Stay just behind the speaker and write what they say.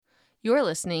You're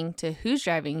listening to Who's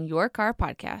Driving Your Car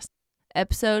podcast,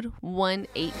 episode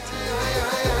 118.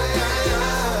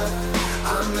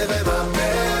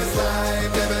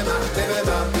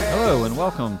 Hello and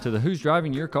welcome to the Who's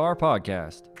Driving Your Car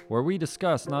podcast, where we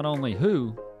discuss not only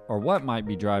who or what might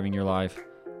be driving your life,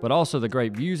 but also the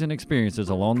great views and experiences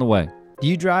along the way. Do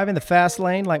you drive in the fast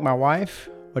lane like my wife,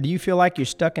 or do you feel like you're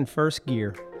stuck in first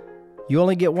gear? You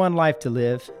only get one life to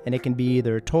live, and it can be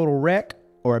either a total wreck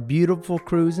or a beautiful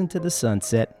cruise into the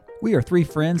sunset. We are three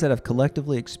friends that have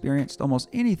collectively experienced almost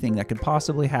anything that could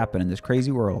possibly happen in this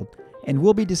crazy world, and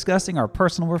we'll be discussing our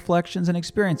personal reflections and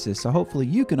experiences, so hopefully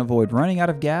you can avoid running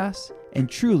out of gas and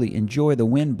truly enjoy the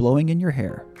wind blowing in your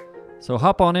hair. So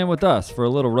hop on in with us for a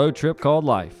little road trip called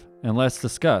life, and let's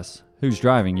discuss who's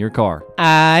driving your car.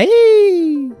 Aye.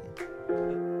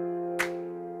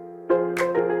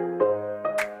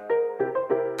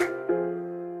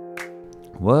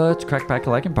 What's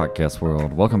crack-pack-a-lackin' podcast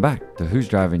world? Welcome back to Who's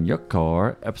Driving Your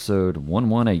Car, episode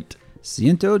 118.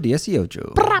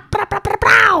 118.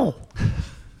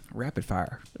 Rapid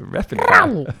fire. Rapid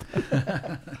fire.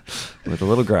 With a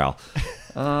little growl.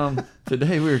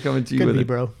 Today we are coming to you Could with be,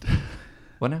 bro.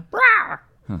 What now?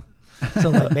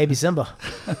 Sounds like baby Simba.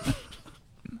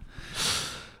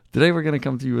 Today we're going to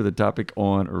come to you with a topic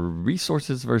on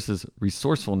resources versus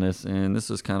resourcefulness, and this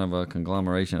is kind of a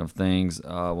conglomeration of things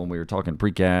when we were talking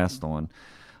precast on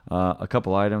a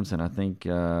couple items, and I think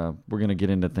we're going to get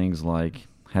into things like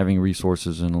having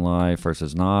resources in life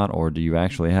versus not, or do you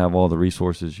actually have all the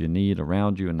resources you need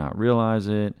around you and not realize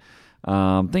it,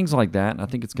 things like that. And I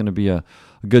think it's going to be a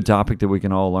good topic that we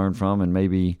can all learn from and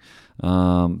maybe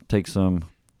take some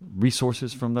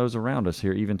resources from those around us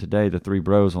here, even today, the three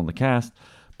bros on the cast.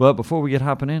 But before we get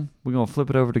hopping in, we're going to flip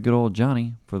it over to good old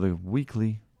Johnny for the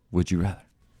weekly Would You Rather.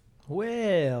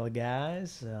 Well,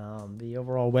 guys, the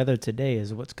overall weather today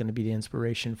is what's going to be the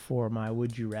inspiration for my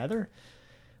Would You Rather.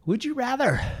 Would you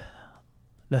rather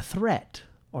the threat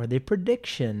or the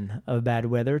prediction of bad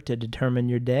weather to determine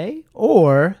your day,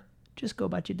 or just go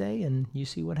about your day and you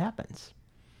see what happens?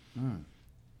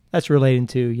 That's relating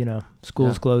to,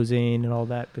 schools closing and all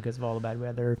that because of all the bad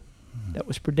weather that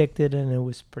was predicted, and it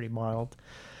was pretty mild,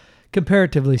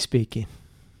 comparatively speaking,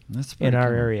 in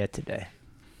our area today.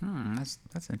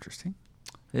 That's interesting.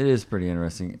 It is pretty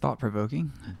interesting.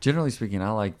 Thought-provoking. Generally speaking,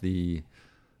 I like the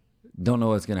don't know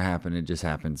what's going to happen. It just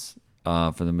happens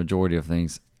for the majority of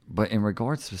things. But in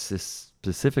regards to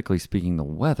specifically speaking the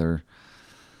weather,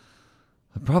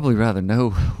 I'd probably rather know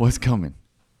what's coming.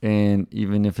 And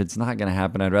even if it's not going to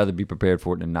happen, I'd rather be prepared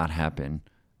for it and not happen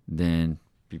than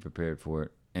be prepared for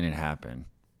it and it happen.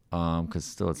 Because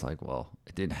still it's like, well,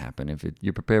 it didn't happen. If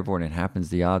you're prepared for it and it happens,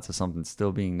 the odds of something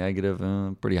still being negative,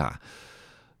 pretty high.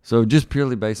 So just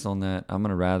purely based on that, I'm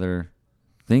going to rather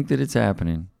think that it's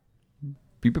happening,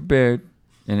 be prepared,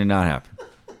 and it not happen.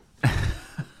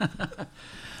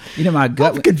 My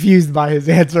gut. I'm confused by his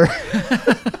answer. I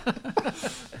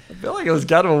feel like it was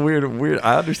kind of a weird.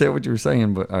 I understand what you were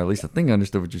saying, but or at least I think I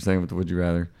understood what you're saying with the Would You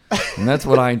Rather. And that's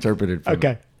what I interpreted from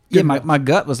Okay. it. Yeah, my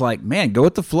gut was like, man, go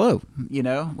with the flow,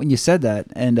 when you said that.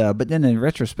 And but then in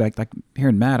retrospect, like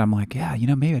hearing Matt, I'm like, yeah,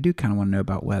 maybe I do kind of want to know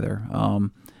about weather.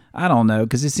 I don't know,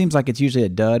 because it seems like it's usually a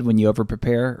dud when you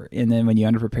over-prepare, and then when you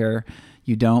under-prepare,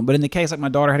 you don't. But in the case, like my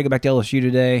daughter had to go back to LSU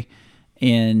today,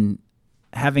 and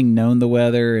having known the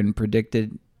weather and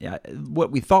predicted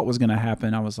what we thought was going to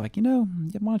happen, I was like, why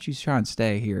don't you try and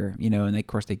stay here, and of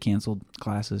course they canceled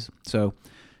classes. So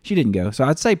she didn't go. So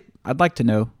I'd say I'd like to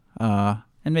know,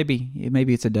 and maybe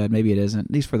it's a dud, maybe it isn't,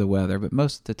 at least for the weather, but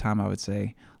most of the time I would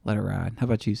say let it ride. How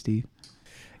about you, Steve?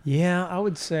 Yeah, I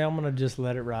would say I'm going to just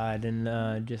let it ride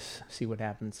and just see what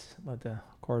happens. Let the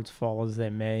cards fall as they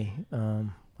may.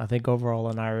 I think overall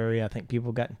in our area, I think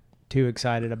people got too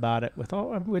excited about it, with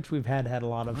all of which we've had a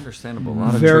lot of Understandable. A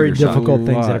lot of very trigger difficult shots.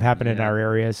 things that have happened in our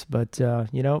areas. But,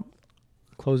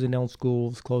 closing down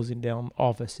schools, closing down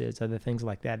offices, other things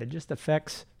like that, it just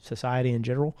affects society in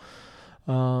general.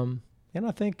 And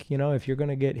I think, if you're going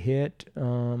to get hit,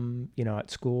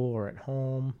 at school or at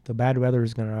home, the bad weather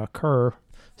is going to occur.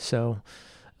 So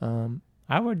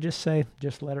I would just say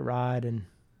just let it ride and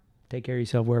take care of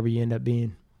yourself wherever you end up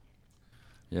being.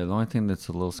 Yeah, the only thing that's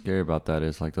a little scary about that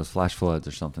is like those flash floods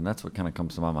or something. That's what kind of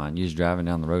comes to my mind. You're just driving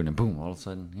down the road and boom, all of a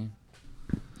sudden,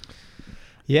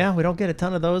 Yeah, we don't get a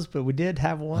ton of those, but we did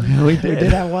have one. We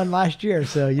did have one last year,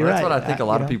 so you're right. That's what I think a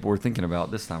lot of people were thinking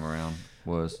about this time around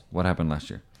was what happened last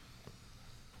year.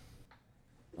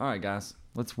 All right, guys,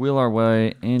 let's wheel our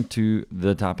way into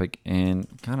the topic and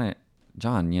kind of,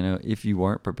 John, if you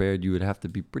weren't prepared, you would have to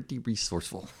be pretty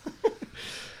resourceful.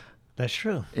 That's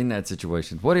true. in that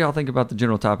situation. What do y'all think about the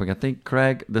general topic? I think,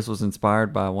 Craig, this was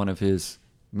inspired by one of his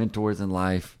mentors in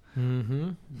life,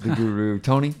 Mm-hmm. the guru,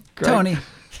 Tony. Craig? Tony.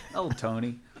 Oh,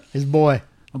 Tony. His boy.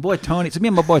 My boy Tony. So me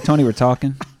and my boy Tony were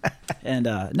talking, and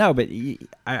no, but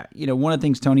one of the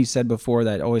things Tony said before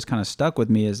that always kind of stuck with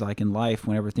me is like in life,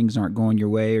 whenever things aren't going your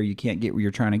way or you can't get where you're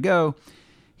trying to go,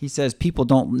 he says people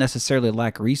don't necessarily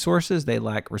lack resources; they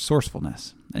lack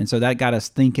resourcefulness. And so that got us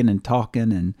thinking and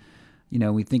talking. And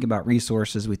we think about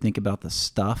resources, we think about the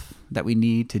stuff that we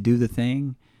need to do the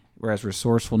thing, whereas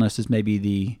resourcefulness is maybe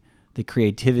the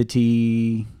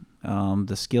creativity,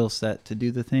 the skill set to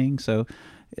do the thing. So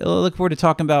I look forward to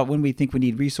talking about when we think we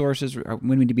need resources, or when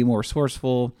we need to be more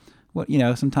resourceful. What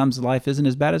sometimes life isn't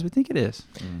as bad as we think it is.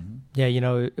 Mm-hmm. Yeah,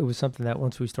 it was something that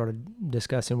once we started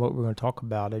discussing what we were going to talk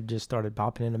about, it just started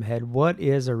popping into my head. What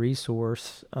is a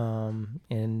resource?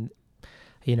 And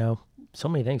so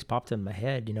many things popped in my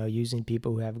head, using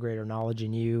people who have greater knowledge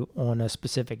than you on a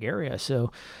specific area.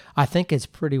 So I think it's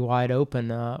pretty wide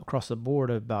open across the board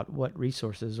about what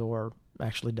resources are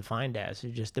actually defined as.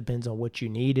 It just depends on what you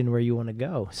need and where you want to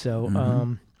go.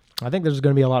 So I think there's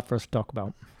going to be a lot for us to talk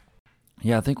about.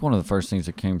 Yeah, I think one of the first things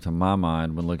that came to my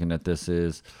mind when looking at this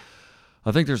is,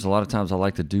 I think there's a lot of times I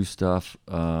like to do stuff,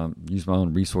 use my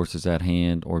own resources at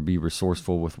hand, or be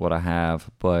resourceful with what I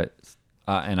have, but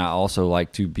and I also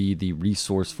like to be the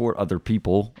resource for other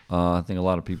people. I think a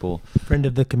lot of people... Friend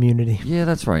of the community. Yeah,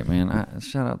 that's right, man.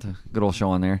 Shout out to good old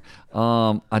Sean there.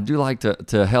 I do like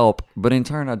to help, but in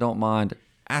turn, I don't mind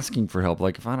asking for help.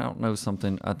 Like if I don't know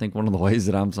something, I think one of the ways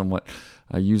that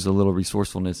I use a little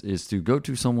resourcefulness is to go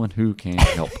to someone who can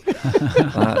help.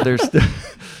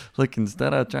 Like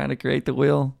instead of trying to create the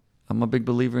wheel, I'm a big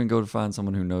believer in go to find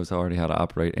someone who knows already how to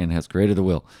operate and has created the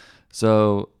wheel.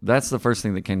 So that's the first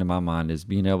thing that came to my mind, is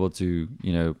being able to,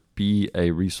 be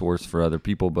a resource for other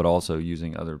people, but also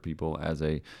using other people as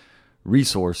a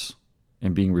resource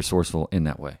and being resourceful in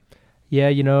that way. Yeah,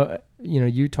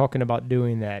 you talking about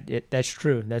doing that. That's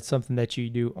true. That's something that you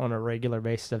do on a regular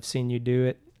basis. I've seen you do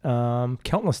it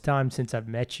countless times since I've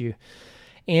met you.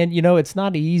 And, it's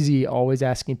not easy always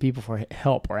asking people for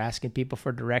help or asking people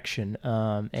for direction.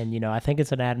 And, I think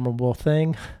it's an admirable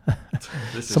thing.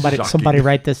 Somebody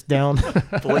write this down.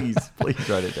 Please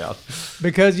write it down.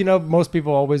 Because, most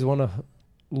people always want to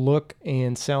look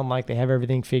and sound like they have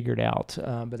everything figured out.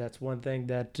 But that's one thing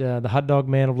that the hot dog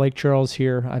man of Lake Charles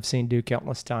here I've seen do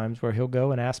countless times, where he'll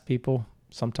go and ask people.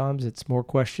 Sometimes it's more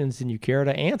questions than you care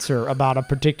to answer about a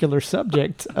particular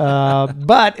subject.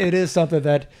 But it is something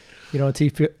that...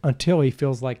 until he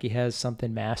feels like he has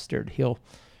something mastered, he'll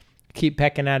keep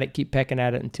pecking at it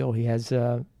until he has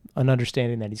an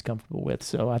understanding that he's comfortable with.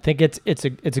 So I think it's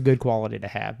a good quality to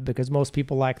have, because most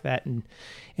people like that and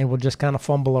will just kind of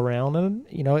fumble around, and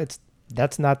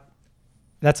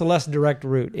that's a less direct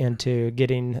route into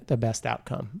getting the best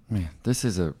outcome. Man, this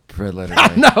is a red letter.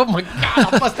 No, my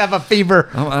God, I must have a fever.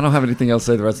 I don't have anything else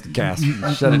to say the rest of the cast.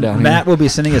 Shut it down. Matt will be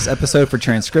sending this episode for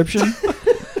transcription.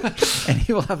 And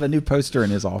he will have a new poster in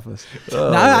his office.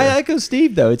 Now, I echo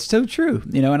Steve, though. It's so true.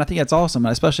 And I think that's awesome.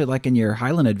 Especially like in your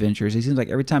Highland adventures, it seems like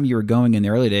every time you were going in the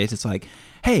early days, it's like,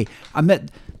 hey, I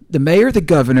met the mayor, the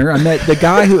governor, I met the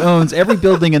guy who owns every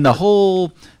building in the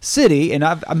whole city, and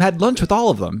I've had lunch with all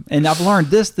of them. And I've learned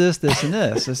this, and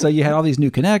this. And so you had all these new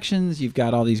connections. You've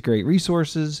got all these great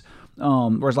resources.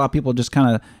 Whereas a lot of people just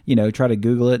kind of, try to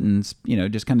Google it and,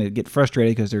 just kind of get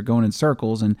frustrated because they're going in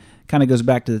circles, and kind of goes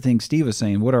back to the thing Steve was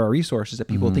saying. What are our resources that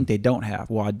people think they don't have?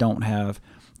 Well, I don't have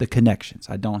the connections.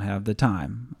 I don't have the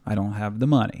time. I don't have the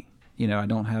money. I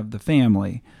don't have the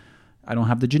family. I don't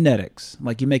have the genetics.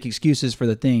 Like, you make excuses for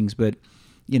the things, but,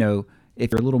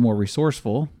 if you're a little more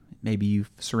resourceful, maybe you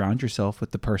surround yourself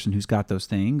with the person who's got those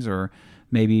things, or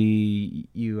maybe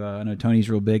you, I know Tony's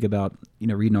real big about,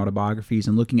 reading autobiographies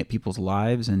and looking at people's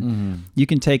lives, and you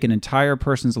can take an entire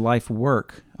person's life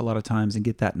work a lot of times and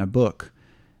get that in a book,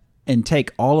 and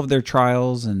take all of their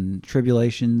trials and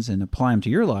tribulations and apply them to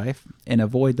your life and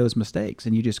avoid those mistakes.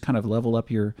 And you just kind of level up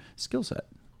your skill set.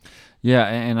 Yeah.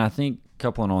 And I think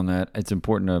coupling on that, it's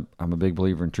important I'm a big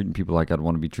believer in treating people like I'd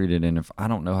want to be treated. And if I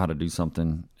don't know how to do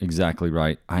something exactly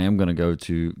right, I am going to go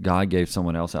to God gave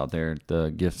someone else out there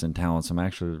the gifts and talents. I'm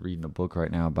actually reading a book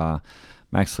right now by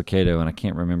Max Lucado, and I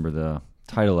can't remember the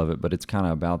title of it, but it's kind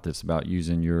of about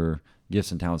using your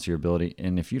gifts and talents to your ability.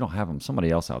 And if you don't have them, somebody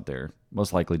else out there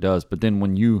most likely does. But then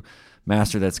when you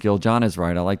master that skill, John is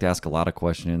right. I like to ask a lot of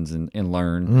questions and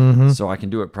learn so I can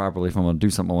do it properly. If I'm going to do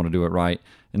something, I want to do it right.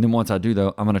 And then once I do,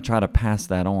 though, I'm going to try to pass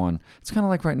that on. It's kind of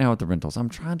like right now with the rentals. I'm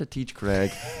trying to teach Craig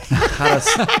how to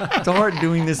start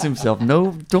doing this himself.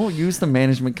 No, don't use the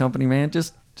management company, man.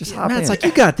 Just hop in. It's like,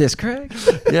 you got this, Craig.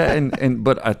 Yeah,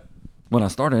 but when I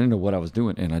started into what I was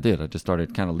doing, and I just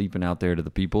started kind of leaping out there to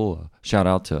the people. Shout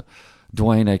out to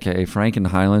Dwayne, aka Frank in the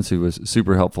Highlands, who was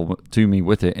super helpful to me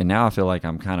with it. And now I feel like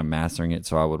I'm kind of mastering it,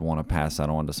 so I would want to pass that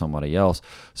on to somebody else.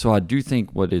 So I do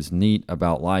think what is neat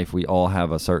about life, we all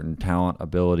have a certain talent,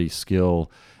 ability, skill,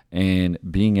 and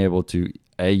being able to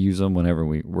use them whenever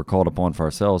we're called upon for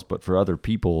ourselves, but for other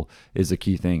people is a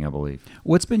key thing, I believe.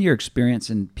 What's been your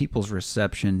experience in people's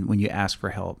reception when you ask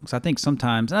for help? Because I think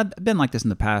sometimes, and I've been like this in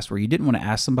the past, where you didn't want to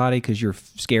ask somebody because you're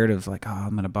scared of like, oh,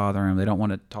 I'm going to bother them. They don't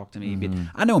want to talk to me. But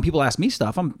I know when people ask me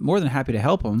stuff, I'm more than happy to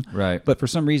help them. Right. But for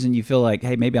some reason, you feel like,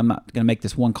 hey, maybe I'm not going to make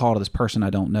this one call to this person I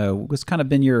don't know. What's kind of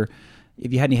been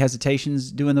if you had any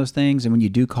hesitations doing those things, and when you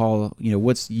do call,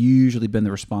 what's usually been the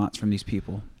response from these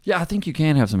people? Yeah, I think you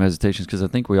can have some hesitations because I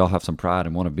think we all have some pride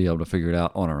and want to be able to figure it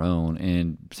out on our own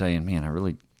and saying, man,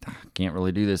 I can't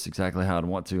really do this exactly how I'd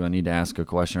want to. I need to ask a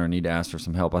question or I need to ask for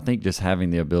some help. I think just having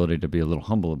the ability to be a little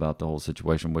humble about the whole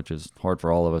situation, which is hard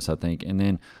for all of us, I think. And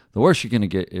then the worst you're going to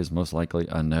get is most likely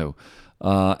a no.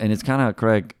 And it's kind of,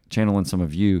 Craig, channeling some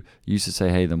of you used to say,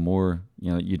 hey, the more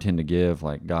you tend to give,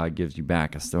 like God gives you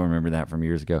back. I still remember that from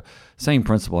years ago. Same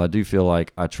principle. I do feel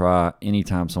like I try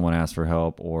anytime someone asks for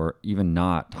help or even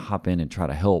not to hop in and try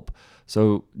to help.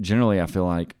 So generally I feel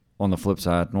like on the flip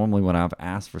side, normally when I've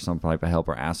asked for some type of help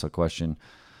or asked a question,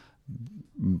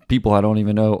 people I don't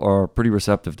even know are pretty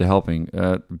receptive to helping.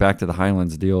 Back to the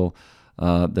Highlands deal,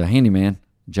 the handyman,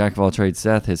 jack of all trades,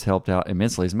 Seth, has helped out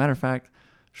immensely. As a matter of fact,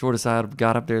 short aside, I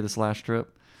got up there this last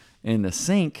trip, and the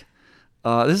sink,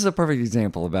 this is a perfect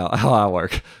example about how I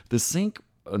work. The sink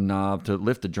knob to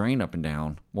lift the drain up and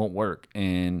down won't work,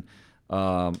 and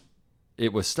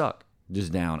it was stuck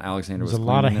just down. Alexander was There's a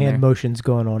lot of hand motions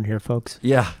going on here, folks.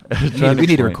 Yeah. We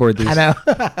need to record these. I know.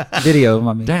 Video.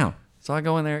 I mean. Down. So I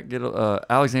go in there,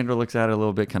 Alexander looks at it a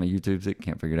little bit, kind of YouTubes it,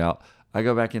 can't figure it out. I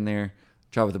go back in there,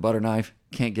 try with a butter knife,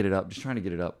 can't get it up, just trying to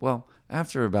get it up. Well,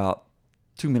 after about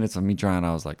 2 minutes of me trying,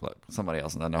 I was like, look, somebody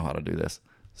else doesn't know how to do this.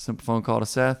 Simple phone call to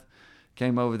Seth,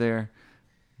 came over there,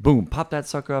 boom, popped that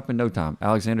sucker up in no time.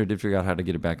 Alexander did figure out how to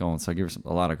get it back on, so I give her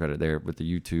a lot of credit there with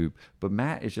the YouTube. But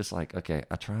Matt is just like, okay,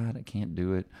 I tried, I can't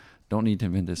do it. Don't need to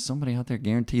invent this. Somebody out there,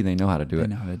 guarantee they know how to do it.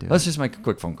 Let's just make a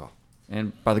quick phone call.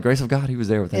 And by the grace of God, he was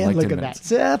there within like 10 minutes. And look at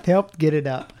that. Seth helped get it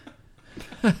up.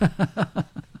 A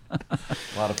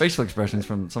lot of facial expressions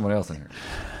from someone else in here.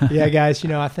 Yeah, guys,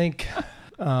 I think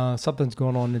something's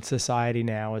going on in society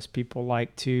now is people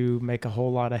like to make a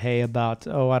whole lot of hay about,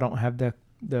 I don't have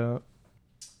the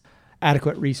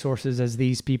adequate resources as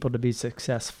these people to be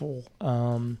successful.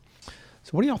 So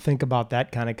what do y'all think about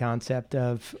that kind of concept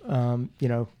of,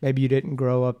 maybe you didn't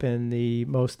grow up in the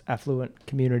most affluent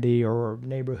community or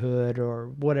neighborhood or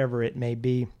whatever it may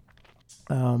be,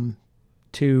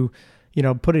 to,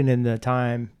 putting in the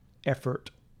time, effort,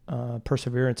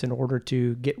 perseverance in order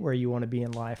to get where you want to be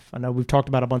in life. I know we've talked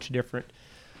about a bunch of different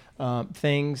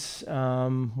things.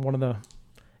 One of the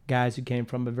guys who came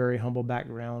from a very humble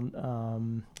background,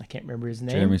 I can't remember his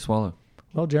name. Jeremy Swallow.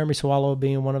 Well, Jeremy Swallow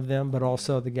being one of them, but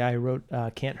also the guy who wrote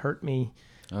Can't Hurt Me.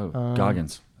 Oh,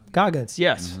 Goggins. Goggins,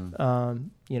 yes.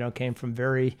 Mm-hmm. Came from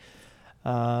very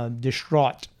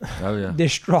distraught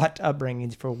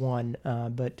upbringings for one,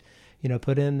 but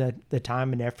put in the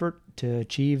time and effort to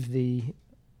achieve the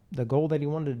goal that he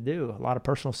wanted to do. A lot of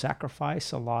personal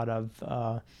sacrifice, a lot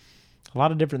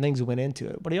of different things went into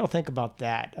it. What do y'all think about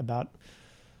that? About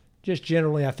just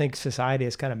generally, I think society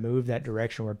has kind of moved that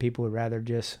direction where people would rather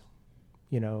just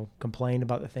complain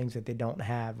about the things that they don't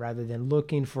have rather than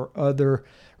looking for other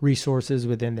resources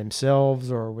within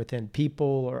themselves or within people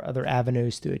or other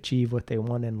avenues to achieve what they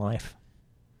want in life.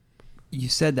 You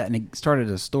said that, and it started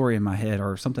a story in my head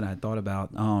or something I had thought about.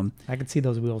 I could see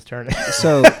those wheels turning.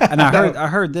 So, and I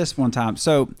heard this one time.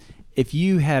 So, if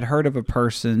you had heard of a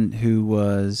person who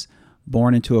was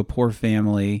born into a poor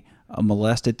family,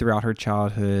 molested throughout her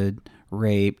childhood,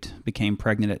 raped, became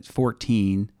pregnant at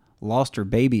 14, lost her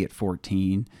baby at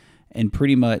 14, and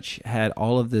pretty much had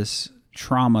all of this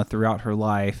trauma throughout her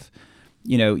life,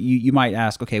 you might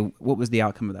ask, okay, what was the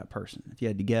outcome of that person? If you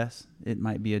had to guess, it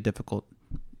might be a difficult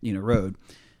road.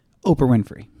 Oprah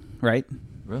Winfrey, right?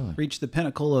 Really? Reached the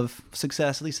pinnacle of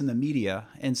success, at least in the media.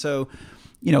 And so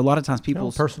a lot of times You know,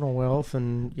 people's personal wealth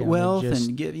and wealth just,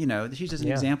 and give, she's just an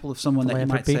Yeah. example of someone that you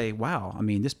might Philanthropy. say, wow, I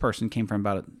mean, this person came from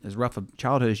about as rough a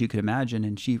childhood as you could imagine,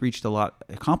 and she reached a lot,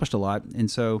 accomplished a lot. And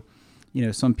so,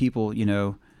 some people,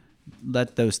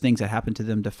 let those things that happen to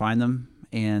them define them,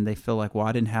 and they feel like, well,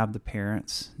 I didn't have the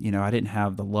parents, I didn't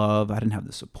have the love, I didn't have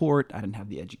the support, I didn't have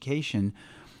the education,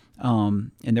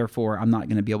 and therefore I'm not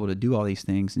going to be able to do all these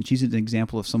things. And she's an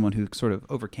example of someone who sort of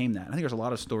overcame that. I think there's a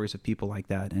lot of stories of people like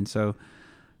that. And so,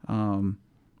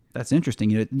 that's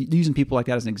interesting. Using people like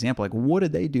that as an example, like what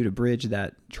did they do to bridge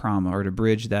that trauma or to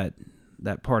bridge that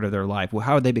part of their life? Well,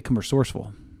 how did they become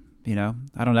resourceful? I don't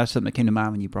know. That's something that came to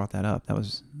mind when you brought that up.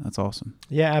 That's awesome.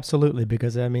 Yeah, absolutely.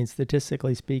 Because I mean,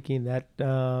 statistically speaking, that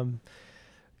the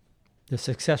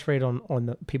success rate on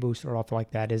the people who start off like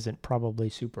that isn't probably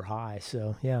super high.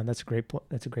 So yeah, that's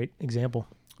a great example.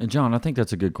 And John, I think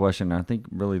that's a good question. I think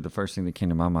really the first thing that came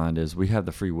to my mind is we have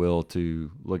the free will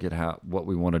to look at what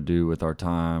we want to do with our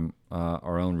time,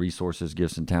 our own resources,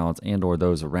 gifts, and talents, and or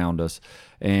those around us,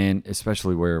 and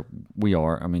especially where we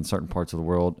are. I mean, certain parts of the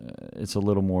world, it's a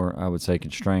little more, I would say,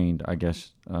 constrained, I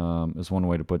guess, is one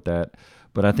way to put that.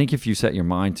 But I think if you set your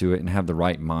mind to it and have the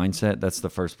right mindset, that's the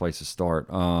first place to start.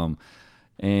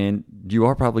 And you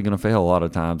are probably going to fail a lot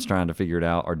of times trying to figure it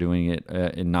out or doing it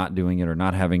and not doing it or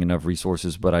not having enough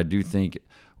resources. But I do think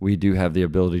we do have the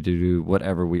ability to do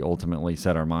whatever we ultimately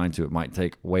set our mind to. It might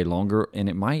take way longer, and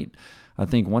it might. I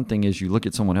think one thing is you look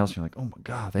at someone else and you're like, oh my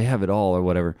God, they have it all or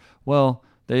whatever. Well,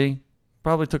 they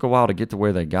probably took a while to get to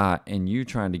where they got, and you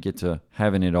trying to get to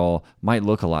having it all might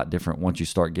look a lot different once you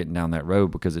start getting down that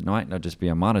road, because it might not just be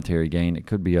a monetary gain. It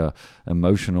could be a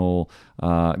emotional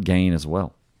gain as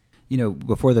well.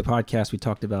 Before the podcast, we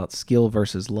talked about skill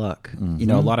versus luck. Mm-hmm.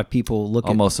 A lot of people look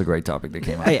Almost a great topic that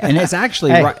came up. Hey, and it's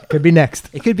actually Hey, right. could be next.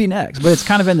 It could be next, but it's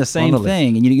kind of in the same On the list.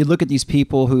 thing. And you look at these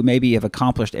people who maybe have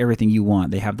accomplished everything you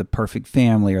want. They have the perfect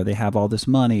family, or they have all this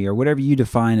money, or whatever you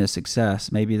define as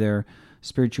success. Maybe their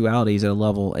spirituality is at a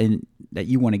level that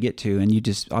you want to get to, and a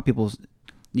lot of people's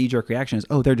knee-jerk reaction is,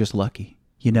 oh, they're just lucky.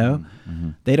 Mm-hmm.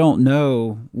 They don't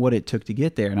know what it took to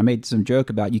get there. And I made some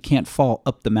joke about you can't fall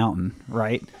up the mountain,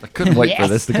 right? I couldn't wait for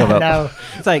this to come up. No.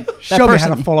 It's like that Show me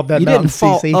how to fall up that you mountain, didn't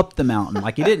fall CC. up the mountain,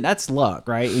 like you didn't. That's luck,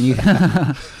 right? And you,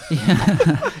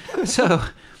 so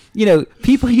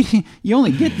people you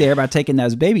only get there by taking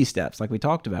those baby steps, like we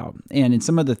talked about. And in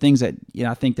some of the things that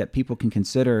I think that people can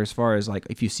consider, as far as like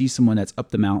if you see someone that's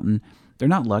up the mountain, they're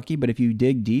not lucky, but if you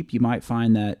dig deep, you might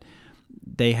find that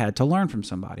they had to learn from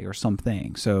somebody or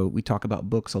something. So we talk about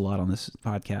books a lot on this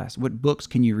podcast. What books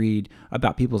can you read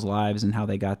about people's lives and how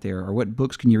they got there? Or what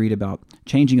books can you read about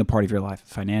changing a part of your life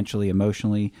financially,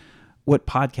 emotionally? What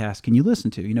podcasts can you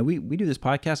listen to? We do this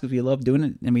podcast because we love doing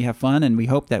it and we have fun, and we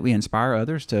hope that we inspire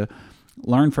others to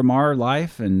learn from our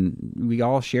life, and we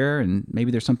all share, and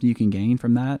maybe there's something you can gain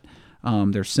from that.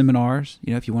 There's seminars,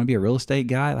 if you want to be a real estate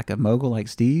guy, like a mogul like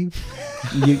Steve,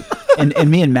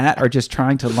 and me and Matt are just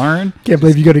trying to learn. Can't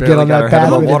believe you're going to get barely on got that our head path.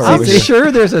 above with water it, over I'm here. CC.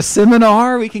 sure there's a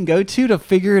seminar we can go to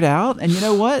figure it out. And you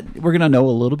know what? We're going to know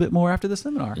a little bit more after the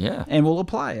seminar. Yeah. And we'll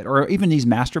apply it. Or even these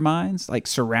masterminds, like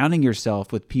surrounding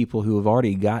yourself with people who have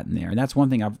already gotten there. And that's one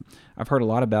thing I've heard a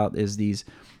lot about is these,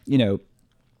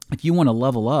 if you want to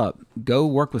level up, go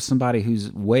work with somebody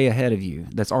who's way ahead of you,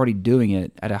 that's already doing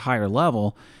it at a higher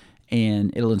level,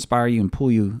 and it'll inspire you and pull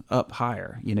you up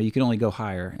higher. You can only go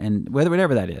higher, and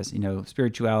whatever that is,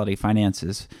 spirituality,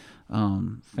 finances,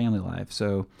 family life.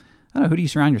 So I don't know, who do you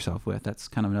surround yourself with? That's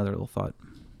kind of another little thought.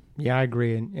 Yeah, I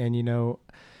agree. And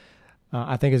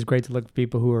I think it's great to look for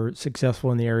people who are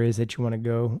successful in the areas that you want to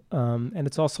go. And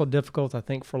it's also difficult, I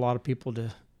think, for a lot of people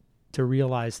to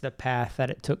realize the path that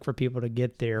it took for people to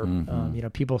get there. Mm-hmm.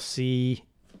 People see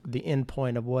the end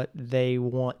point of what they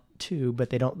want to, but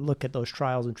they don't look at those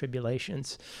trials and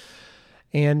tribulations.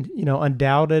 And,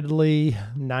 undoubtedly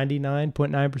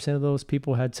 99.9% of those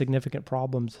people had significant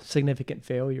problems, significant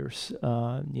failures,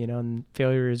 and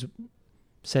failure is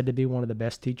said to be one of the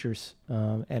best teachers.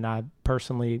 And I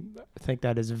personally think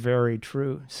that is very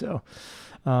true. So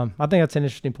I think that's an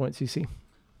interesting point, CC.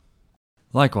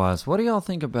 Likewise, what do y'all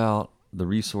think about the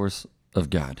resource of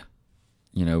God?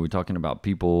 We're talking about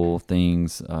people,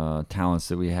 things, talents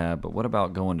that we have, but what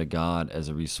about going to God as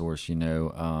a resource?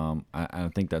 I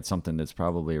think that's something that's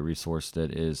probably a resource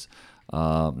that is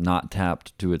not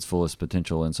tapped to its fullest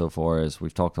potential, insofar as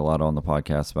we've talked a lot on the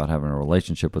podcast about having a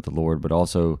relationship with the Lord, but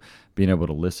also being able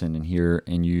to listen and hear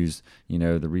and use,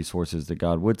 the resources that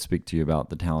God would speak to you about,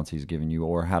 the talents He's given you,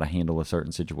 or how to handle a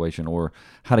certain situation, or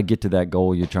how to get to that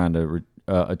goal you're trying to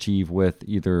achieve with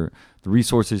either the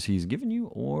resources He's given you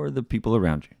or the people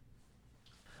around you.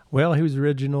 Well, he was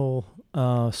original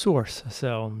source.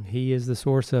 So he is the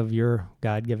source of your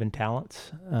God-given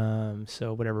talents.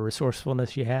 So whatever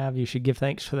resourcefulness you have, you should give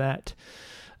thanks for that.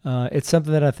 It's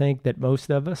something that I think that most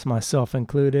of us, myself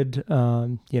included,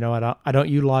 I don't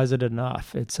utilize it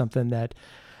enough. It's something that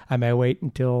I may wait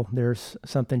until there's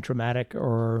something traumatic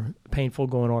or painful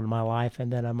going on in my life,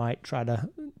 and then I might try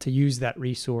to use that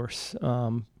resource.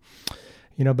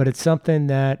 But it's something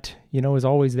that, is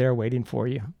always there waiting for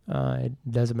you. It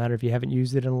doesn't matter if you haven't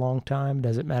used it in a long time. It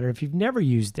doesn't matter if you've never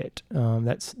used it.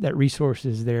 That resource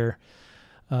is there,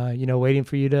 waiting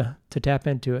for you to tap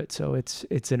into it. So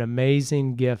it's an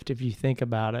amazing gift if you think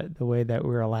about it, the way that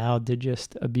we're allowed to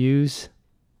just abuse,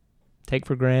 take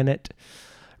for granted,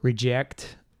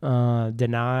 reject,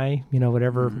 deny,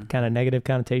 whatever kind of negative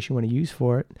connotation you want to use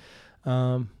for it.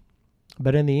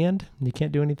 But in the end, you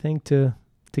can't do anything to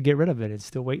get rid of it. It's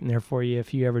still waiting there for you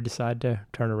if you ever decide to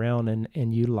turn around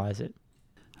and utilize it.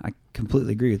 I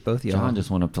completely agree with both of y'all. John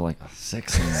just went up to like a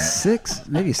 6 in that. 6,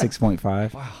 maybe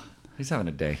 6.5. Wow. He's having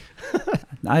a day.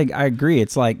 I agree.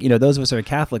 It's like, those of us that are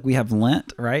Catholic, we have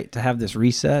Lent, right? To have this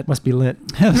reset. Must be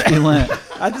Lent. Must be Lent.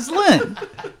 I just Lent.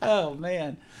 Oh,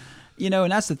 man.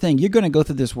 And that's the thing. You're going to go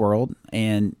through this world,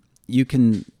 and you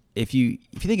can, if you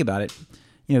think about it,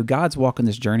 God's walking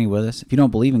this journey with us. If you don't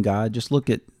believe in God, just look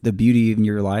at the beauty in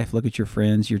your life. Look at your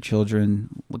friends, your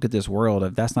children. Look at this world.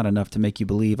 If that's not enough to make you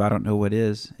believe, I don't know what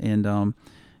is. And,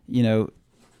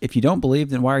 if you don't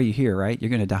believe, then why are you here, right? You're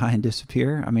going to die and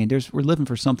disappear. I mean, we're living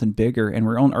for something bigger, and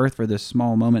we're on earth for this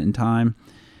small moment in time.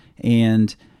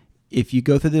 And if you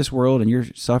go through this world and you're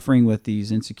suffering with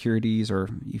these insecurities, or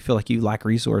you feel like you lack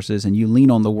resources and you lean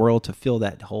on the world to fill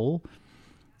that hole,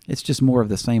 it's just more of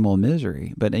the same old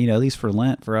misery. But, at least for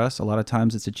Lent, for us, a lot of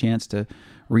times it's a chance to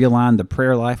realign the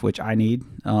prayer life, which I need,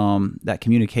 that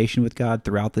communication with God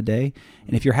throughout the day.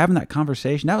 And if you're having that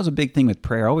conversation, that was a big thing with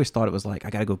prayer. I always thought it was like, I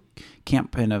got to go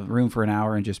camp in a room for an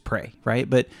hour and just pray, right?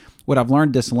 But what I've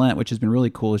learned this Lent, which has been really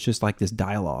cool, is just like this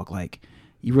dialogue, like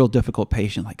you real difficult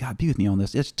patient, like, God, be with me on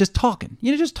this. It's just talking,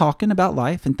 just talking about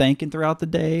life and thanking throughout the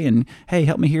day, and hey,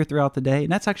 help me here throughout the day.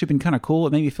 And that's actually been kind of cool.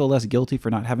 It made me feel less guilty for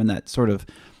not having that sort of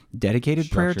dedicated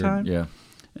prayer time. Yeah.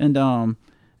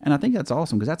 And I think that's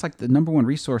awesome, because that's like the number one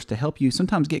resource to help you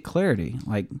sometimes get clarity.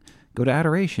 Like, go to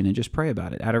adoration and just pray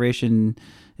about it. Adoration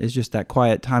is just that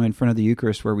quiet time in front of the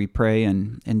Eucharist where we pray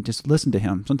and just listen to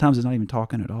Him. Sometimes it's not even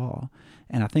talking at all.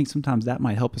 And I think sometimes that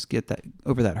might help us get that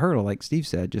over that hurdle. Like Steve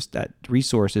said, just that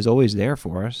resource is always there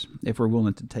for us if we're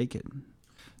willing to take it.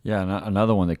 Yeah, and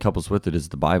another one that couples with it is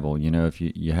the Bible. If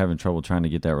you're having trouble trying to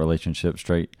get that relationship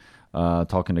straight,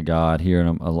 talking to God, hearing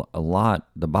Him a lot,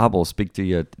 the Bible will speak to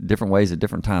you different ways at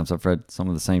different times. I've read some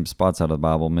of the same spots out of the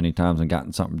Bible many times and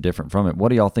gotten something different from it. What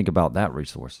do y'all think about that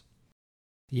resource?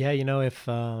 Yeah, if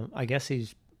I guess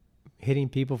he's hitting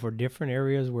people for different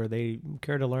areas where they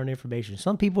care to learn information.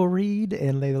 Some people read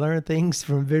and they learn things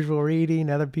from visual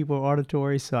reading. Other people are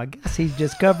auditory. So I guess he's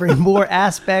just covering more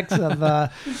aspects of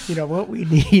what we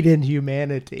need in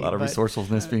humanity. A lot of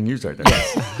resourcefulness being used right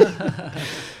there.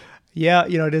 Yeah,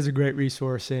 it is a great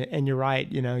resource, and you're right.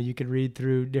 You could read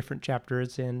through different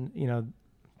chapters, and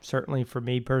certainly for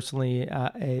me personally,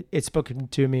 it's spoken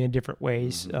to me in different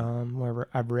ways. Wherever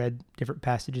I've read different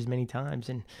passages many times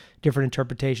and different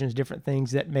interpretations, different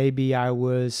things that maybe I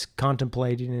was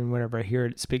contemplating, and whenever I hear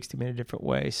it, it speaks to me in a different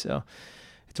way. So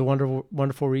it's a wonderful,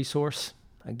 wonderful resource.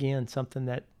 Again, something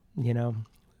that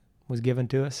was given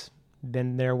to us,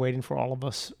 been there waiting for all of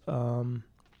us.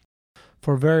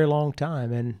 For a very long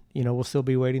time, and we'll still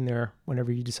be waiting there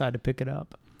whenever you decide to pick it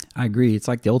up. I agree. It's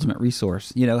like the ultimate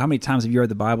resource. How many times have you read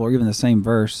the Bible or even the same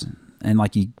verse and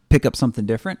like you pick up something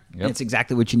different? Yep. And it's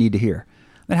exactly what you need to hear.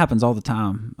 That happens all the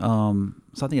time.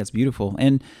 So I think that's beautiful.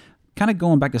 And kind of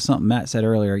going back to something Matt said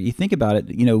earlier, you think about it,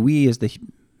 we as the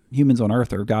humans on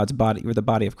earth are God's body. We're the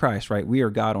body of Christ, right? We are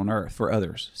God on earth for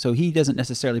others. So He doesn't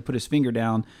necessarily put His finger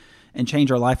down and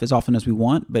change our life as often as we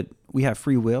want, but we have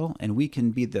free will, and we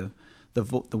can be the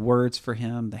words for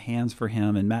Him, the hands for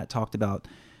Him. And Matt talked about,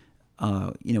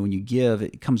 when you give,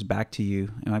 it comes back to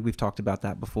you. And like we've talked about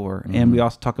that before. Mm-hmm. And we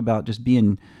also talk about just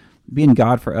being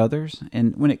God for others.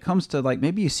 And when it comes to, like,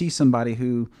 maybe you see somebody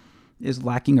who is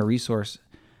lacking a resource,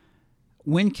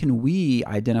 when can we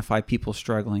identify people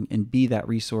struggling and be that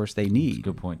resource they need? That's a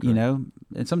good point. Correct.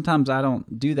 And sometimes I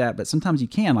don't do that, but sometimes you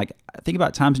can. Like, think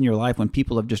about times in your life when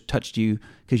people have just touched you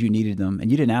because you needed them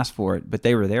and you didn't ask for it, but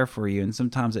they were there for you. And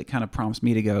sometimes it kind of prompts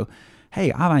me to go,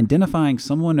 hey, I'm identifying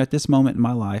someone at this moment in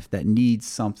my life that needs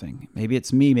something. Maybe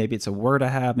it's me, maybe it's a word I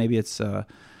have, maybe it's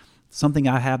something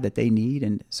I have that they need.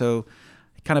 And so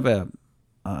kind of a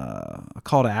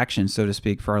call to action, so to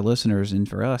speak, for our listeners and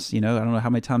for us. I don't know how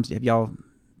many times have y'all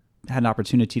had an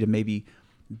opportunity to maybe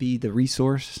be the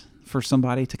resource for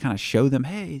somebody to kind of show them,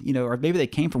 hey, or maybe they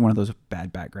came from one of those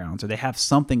bad backgrounds, or they have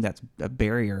something that's a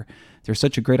barrier. There's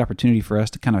such a great opportunity for us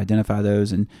to kind of identify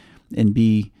those and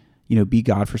be, be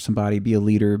God for somebody, be a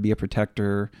leader, be a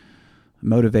protector,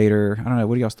 motivator. I don't know.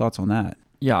 What are y'all's thoughts on that?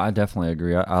 Yeah, I definitely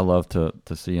agree. I love to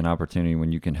see an opportunity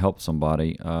when you can help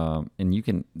somebody.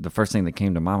 And the first thing that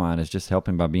came to my mind is just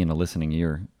helping by being a listening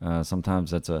ear. Sometimes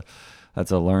that's a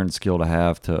learned skill to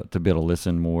have to be able to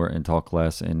listen more and talk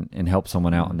less and help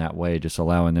someone out in that way, just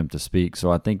allowing them to speak.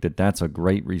 So I think that's a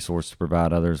great resource to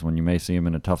provide others when you may see them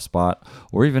in a tough spot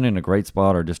or even in a great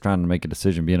spot or just trying to make a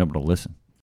decision, being able to listen.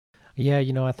 Yeah,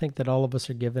 I think that all of us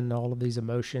are given all of these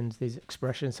emotions, these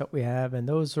expressions that we have, and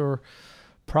those are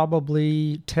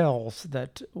probably tells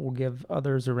that will give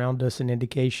others around us an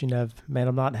indication of, man,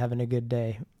 I'm not having a good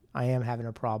day. I am having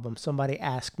a problem. Somebody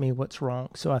asked me what's wrong.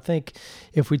 So I think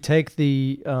if we take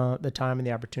the time and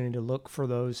the opportunity to look for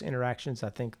those interactions, I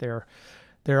think they're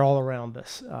all around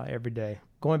us every day.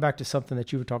 Going back to something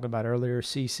that you were talking about earlier,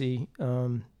 Cece,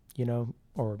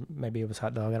 or maybe it was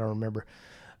Hot Dog, I don't remember,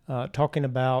 talking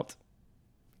about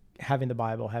having the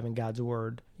Bible, having God's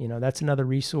Word. That's another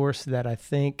resource that I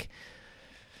think,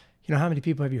 how many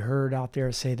people have you heard out there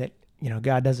say that,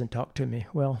 God doesn't talk to me?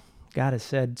 Well, God has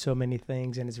said so many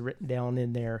things and it's written down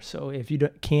in there. So if you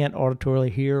can't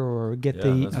auditorily hear or get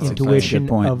the intuition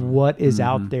of what is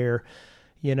out there,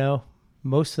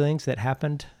 most things that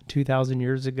happened 2,000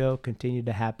 years ago continue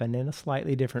to happen in a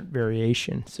slightly different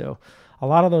variation. So a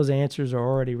lot of those answers are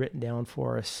already written down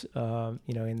for us,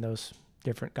 in those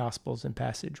different gospels and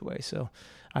passageways. So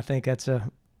I think that's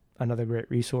another great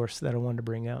resource that I wanted to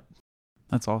bring up.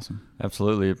 That's awesome.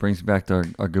 Absolutely. It brings me back to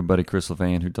our good buddy Chris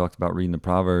Levan, who talked about reading the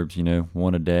Proverbs,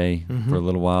 one a day for a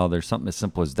little while. There's something as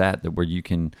simple as that where you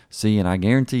can see, and I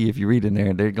guarantee if you read in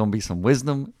there, there's going to be some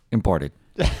wisdom imparted.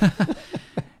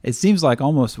 It seems like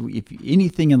almost if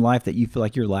anything in life that you feel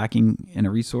like you're lacking in a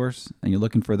resource and you're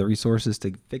looking for the resources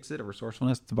to fix it or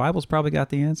resourcefulness, the Bible's probably got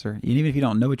the answer. And even if you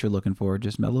don't know what you're looking for,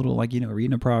 just a little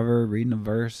reading a proverb, reading a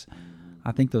verse,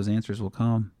 I think those answers will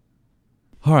come.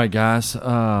 All right, guys.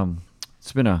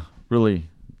 It's been a really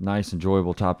nice,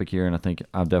 enjoyable topic here, and I think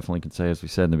I definitely can say, as we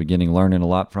said in the beginning, learning a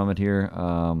lot from it here.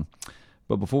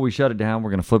 But before we shut it down, we're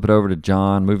going to flip it over to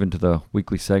John, move into the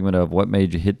weekly segment of what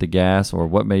made you hit the gas or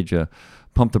what made you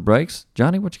pump the brakes.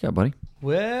 Johnny, what you got, buddy?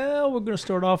 Well, we're going to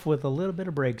start off with a little bit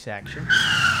of brakes action.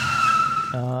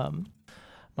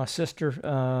 My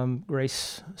sister,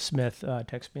 Grace Smith,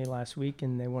 texted me last week,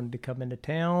 and they wanted to come into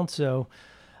town, so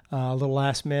a little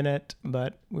last minute,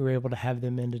 but we were able to have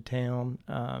them into town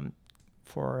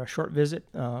for a short visit.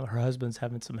 Her husband's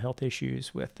having some health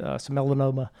issues with some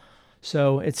melanoma.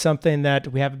 So it's something that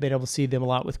we haven't been able to see them a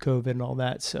lot with COVID and all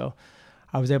that. So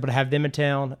I was able to have them in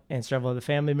town and several other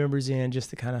family members in just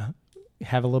to kind of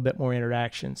have a little bit more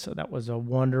interaction. So that was a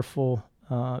wonderful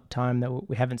time that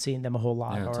we haven't seen them a whole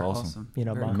lot. Yeah, that's awesome.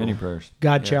 My many prayers.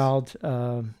 Godchild,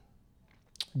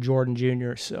 Jordan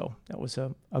Jr. So that was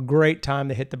a great time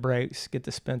to hit the brakes, get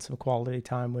to spend some quality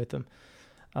time with them.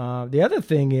 The other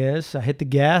thing is I hit the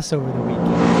gas over the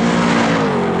weekend.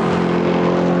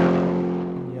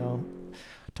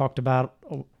 Talked about,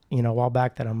 a while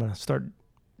back that I'm going to start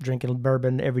drinking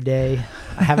bourbon every day.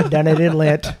 I haven't done it in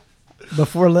Lent.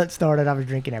 Before Lent started, I was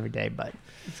drinking every day, but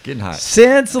it's getting hot.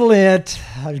 Since Lent,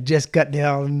 I've just cut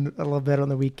down a little bit on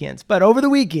the weekends. But over the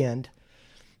weekend,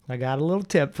 I got a little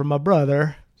tip from my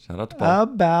brother. Shout out to Paul.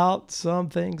 About some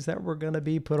things that were going to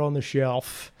be put on the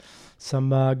shelf, some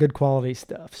good quality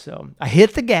stuff. So I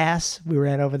hit the gas. We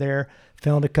ran over there,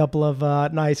 found a couple of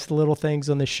nice little things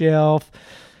on the shelf,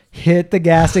 hit the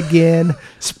gas again,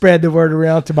 spread the word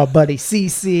around to my buddy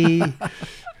CC.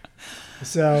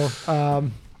 So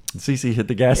CC hit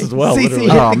the gas as well. CC literally.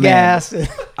 hit the gas,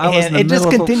 and it just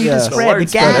continued to spread. The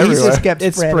gas just kept spreading.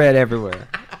 It spread everywhere.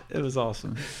 It was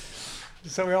awesome.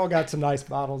 So we all got some nice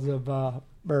bottles of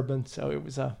bourbon. So it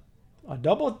was a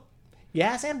double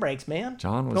gas and brakes, man.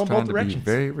 John was trying to be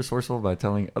very resourceeful by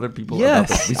telling other people about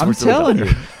the resources. I'm telling you.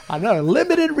 I know.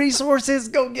 Limited resources.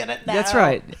 Go get it now. That's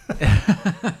right.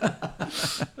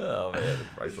 Oh, man. It's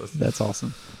priceless. That's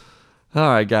awesome. All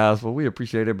right, guys. Well, we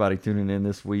appreciate everybody tuning in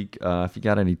this week. If you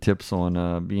got any tips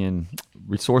on being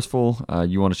resourceful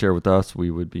you want to share with us, we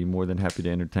would be more than happy to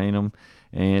entertain them.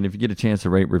 And if you get a chance to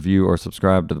rate, review, or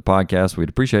subscribe to the podcast, we'd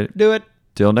appreciate it. Do it.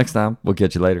 Till next time, we'll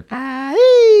catch you later.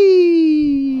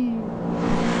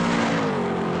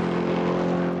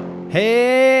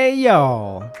 Hey,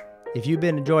 y'all. If you've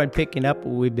been enjoying picking up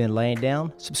what we've been laying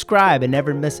down, subscribe and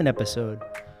never miss an episode.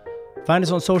 Find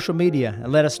us on social media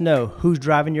and let us know who's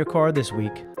driving your car this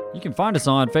week. You can find us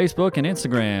on Facebook and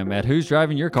Instagram at Who's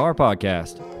Driving Your Car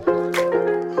Podcast.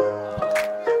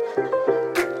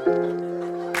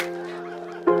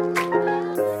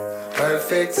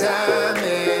 Perfect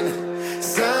timing,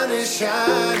 sun is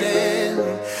shining,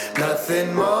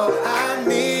 nothing more I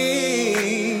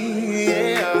need,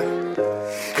 yeah.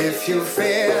 If you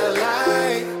feel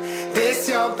like this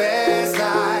your best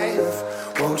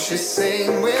life, won't you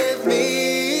sing with me?